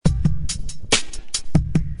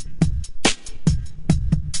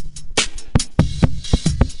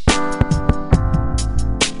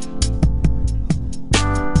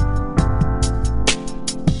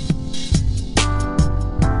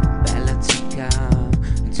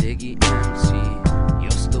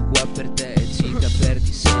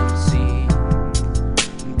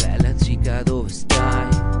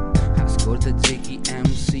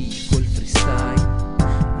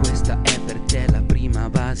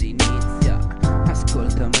così inizia.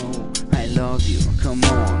 Ascolta mo, I love you, come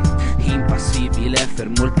on. Impassibile,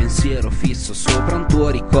 fermo il pensiero fisso sopra un tuo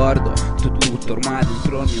ricordo. Tutto ormai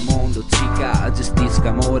dentro il mio mondo, cica. Gestisca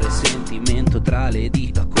amore e sentimento tra le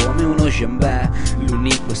dita come uno jambè.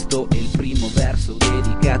 L'unico, questo è il primo verso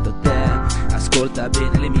dedicato a te. Ascolta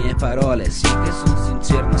bene le mie parole, sì che sono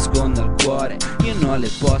sincero, nascondo al cuore. Io non le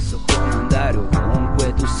posso comandare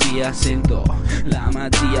ovunque tu sia. Sento la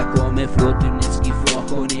magia come flutto, inneschi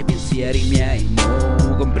fuoco nei pensieri miei.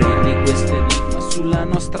 Mo comprendi questo enigma sulla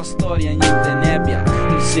nostra storia, niente nebbia.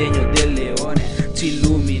 Il segno del leone ci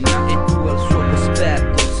illumina e tu al suo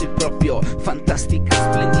cospetto sei proprio fantastica,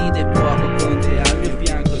 splendida e poco con te al mio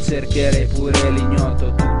fianco. Cercherei pure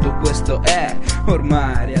l'ignoto, tutto questo è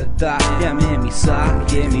ormai realtà e a me mi sa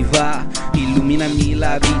che mi va. Illuminami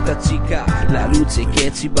la vita, cica, la luce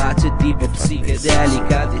che ci bacia è tipo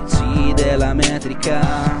psichedelica, decide la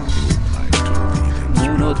metrica.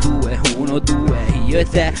 1, 2, 1, 2, io e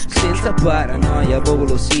te, senza paranoia,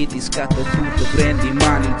 volo city, scatta tutto, prendi in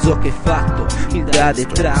mano il gioco è fatto, il dado è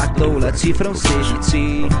tratto, la cifra è un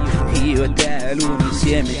 16, io e te, l'uno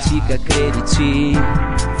insieme, cica, credici.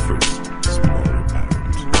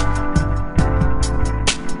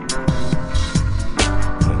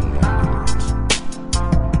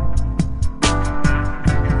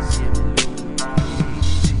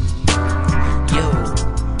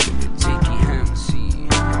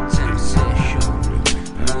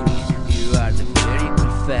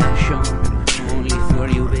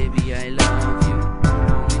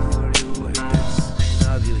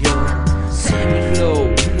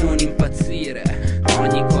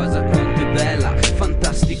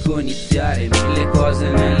 Iniziare mille cose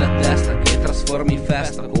nella testa che trasformi in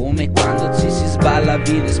festa, come quando ci si sballa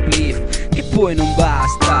vino e spliff, che poi non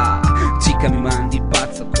basta. Cica mi mandi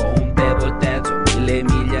pazzo con un bel volteggio, 1000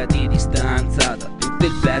 miglia di distanza da tutto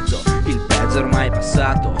il peggio ormai è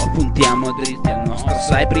passato. Puntiamo dritti al nostro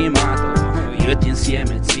sai primato, io e te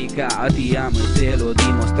insieme cica, ti amo e te l'ho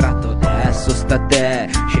dimostrato. Adesso sta a te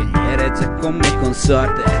scegliere già come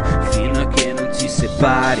consorte, fino a che non ci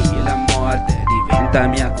separi la morte. Diventa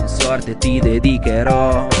mia consorte, ti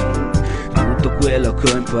dedicherò tutto quello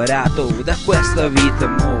che ho imparato da questa vita.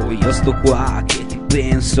 Mo io sto qua che ti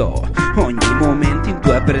penso ogni momento in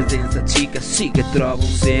tua presenza, cica, sì che trovo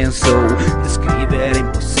un senso. Descrivere è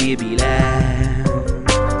impossibile,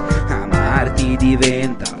 amarti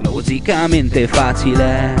diventa logicamente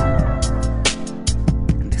facile.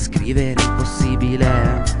 Descrivere è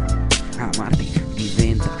impossibile, amarti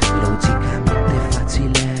diventa logicamente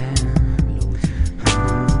facile.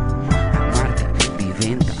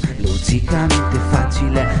 Logicamente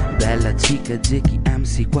facile, bella cica, jeky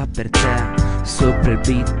MC qua per te. Sopra il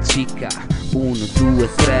beat cica, 1, 2,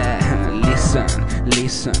 3.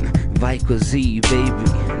 Listen, vai così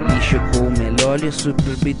baby, liscio come l'olio.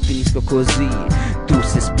 Sopra il beat finisco così. Tu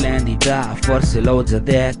sei splendida, forse l'ho già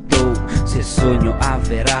detto. Se il sogno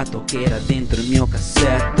avverato che era dentro il mio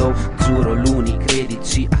cassetto, giuro l'uni,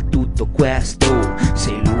 credici a tutto questo.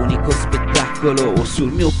 Sei l'unico spettacolo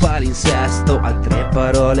sul mio palinsesto. Altre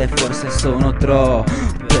parole forse sono troppe,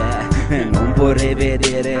 non vorrei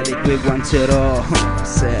vedere le tue guance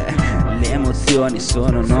rosse. Le emozioni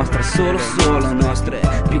sono nostre, solo nostre,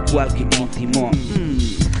 più qualche intimo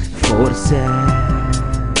forse.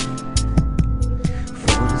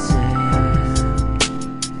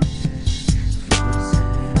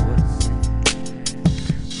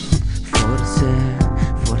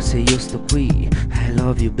 Forse io sto qui, I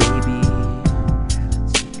love you baby.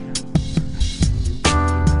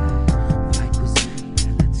 Vai così,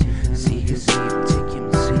 sì che sì, jeky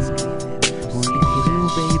MC, only for you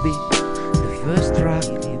baby, the first track.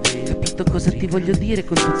 Capito cosa ti voglio dire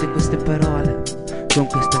con tutte queste parole, con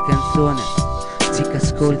questa canzone? Cica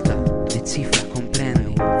ascolta, decifra,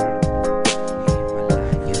 comprendi.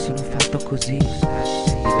 Io sono fatto così,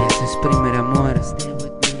 mi piace esprimere amore,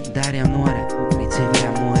 dare amore.